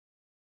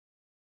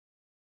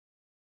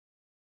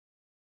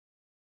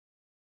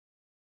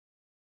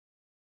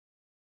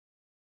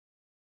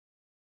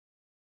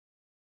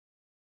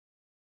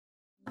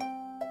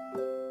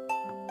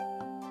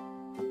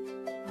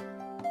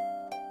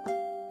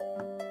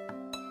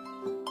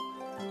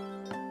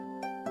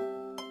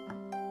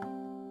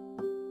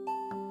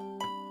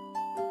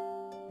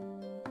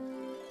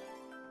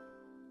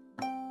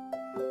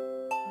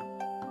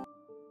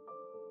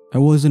I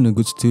wasn't a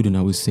good student,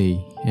 I would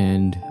say,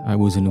 and I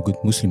wasn't a good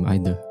Muslim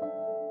either.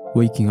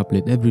 Waking up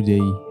late every day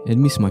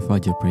and miss my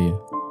Fajr prayer.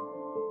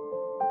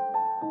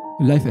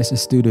 Life as a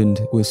student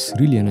was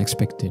really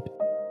unexpected.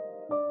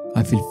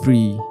 I feel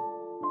free,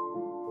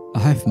 I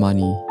have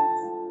money,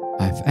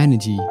 I have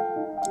energy,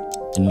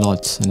 and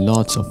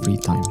lots of free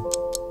time.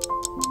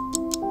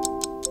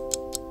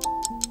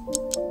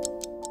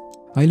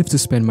 I love to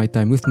spend my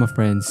time with my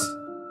friends,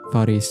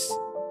 Faris,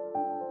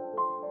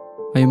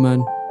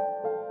 Aiman,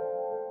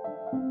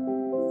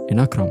 and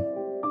Akram.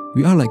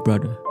 We are like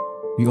brothers.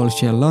 We all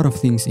share a lot of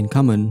things in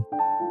common.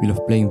 We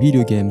love playing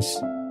video games,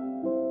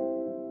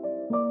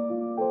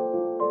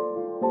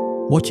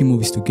 watching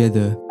movies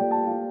together,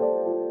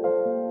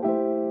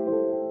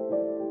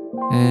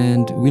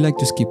 and we like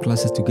to skip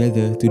classes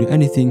together to do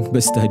anything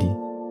but study.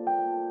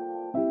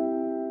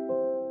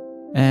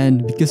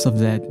 And because of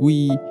that,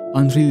 we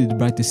aren't really the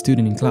brightest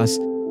student in class,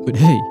 but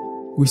hey,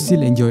 we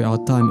still enjoy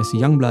our time as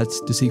young bloods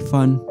to seek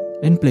fun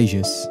and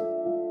pleasures.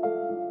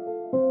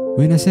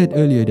 When I said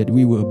earlier that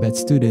we were a bad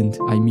student,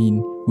 I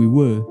mean we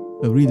were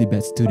a really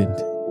bad student.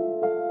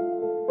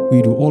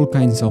 We do all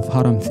kinds of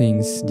haram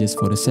things just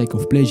for the sake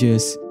of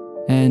pleasures,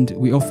 and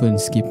we often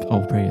skip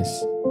our prayers.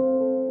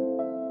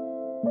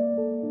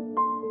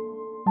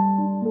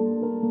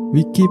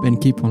 We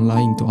keep on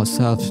lying to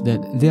ourselves that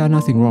there are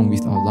nothing wrong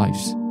with our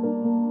lives,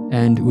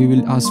 and we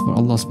will ask for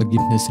Allah's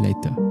forgiveness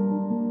later.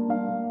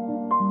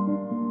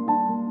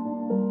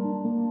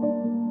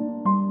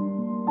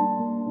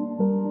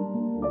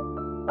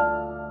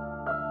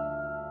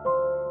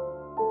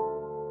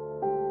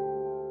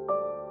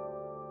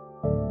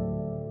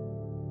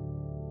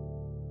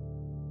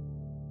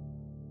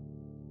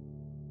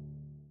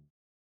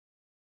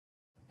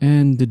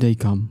 And the day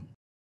come,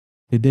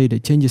 the day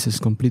that changes us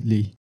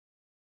completely,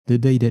 the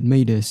day that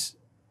made us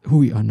who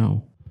we are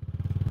now.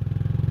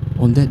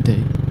 On that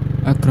day,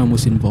 Akram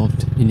was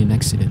involved in an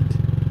accident,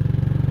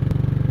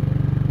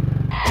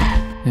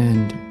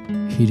 and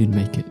he didn't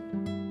make it.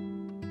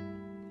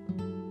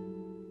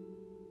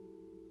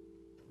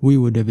 We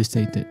were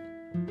devastated.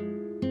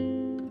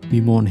 We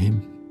mourn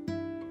him.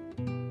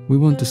 We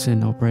want to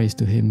send our prayers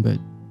to him, but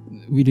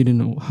we didn't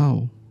know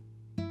how.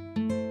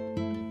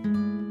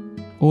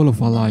 All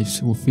of our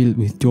lives were filled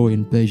with joy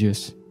and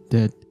pleasures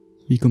that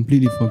we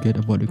completely forget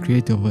about the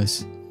creator of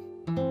us,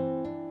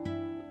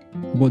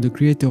 about the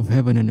creator of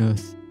heaven and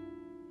earth,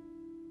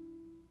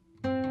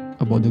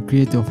 about the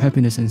creator of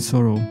happiness and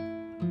sorrow,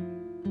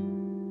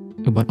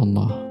 about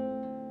Allah.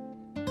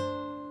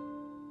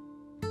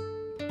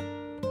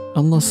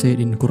 Allah said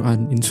in the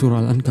Quran in Surah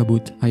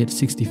Al-Ankabut ayat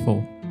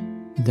 64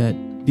 that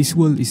this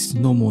world is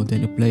no more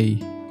than a play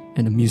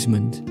and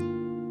amusement,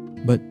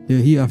 but the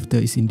hereafter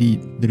is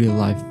indeed the real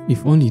life,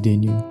 if only they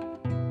knew.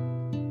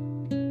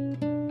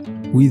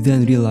 We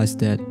then realized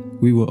that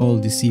we were all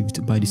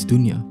deceived by this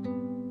dunya.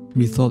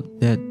 We thought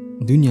that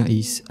dunya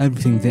is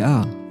everything there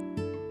are.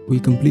 We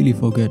completely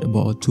forget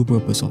about our true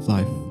purpose of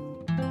life.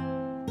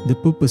 The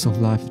purpose of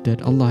life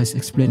that Allah has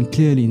explained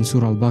clearly in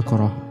Surah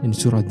Al-Baqarah and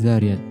Surah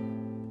Al-Dhariyat.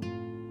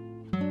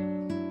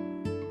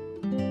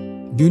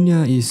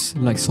 Dunya is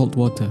like salt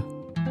water.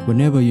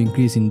 Whenever you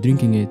increase in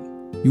drinking it,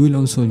 you will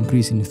also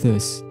increase in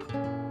thirst.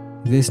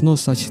 There's no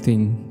such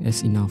thing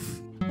as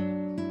enough.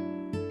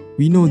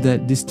 We know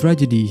that this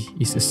tragedy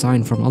is a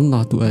sign from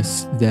Allah to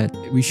us that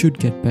we should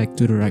get back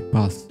to the right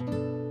path.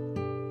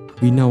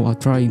 We now are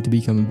trying to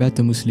become a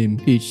better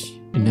Muslim each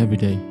and every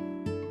day.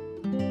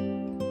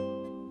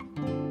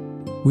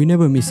 We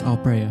never miss our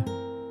prayer.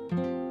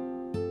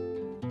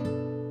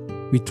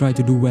 We try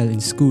to do well in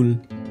school.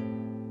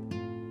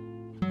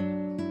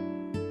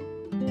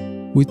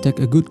 We take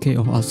a good care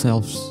of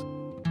ourselves.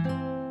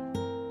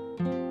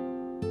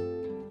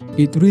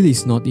 It really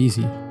is not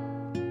easy.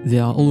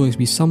 There will always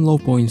be some low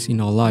points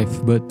in our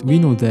life, but we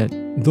know that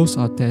those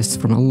are tests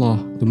from Allah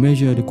to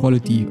measure the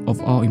quality of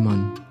our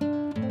Iman.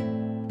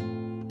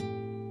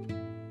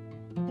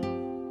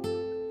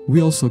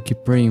 We also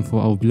keep praying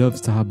for our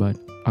beloved Sahabat,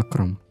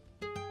 Akram.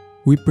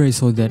 We pray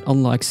so that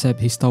Allah accept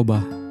his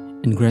tawbah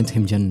and grant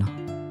him Jannah.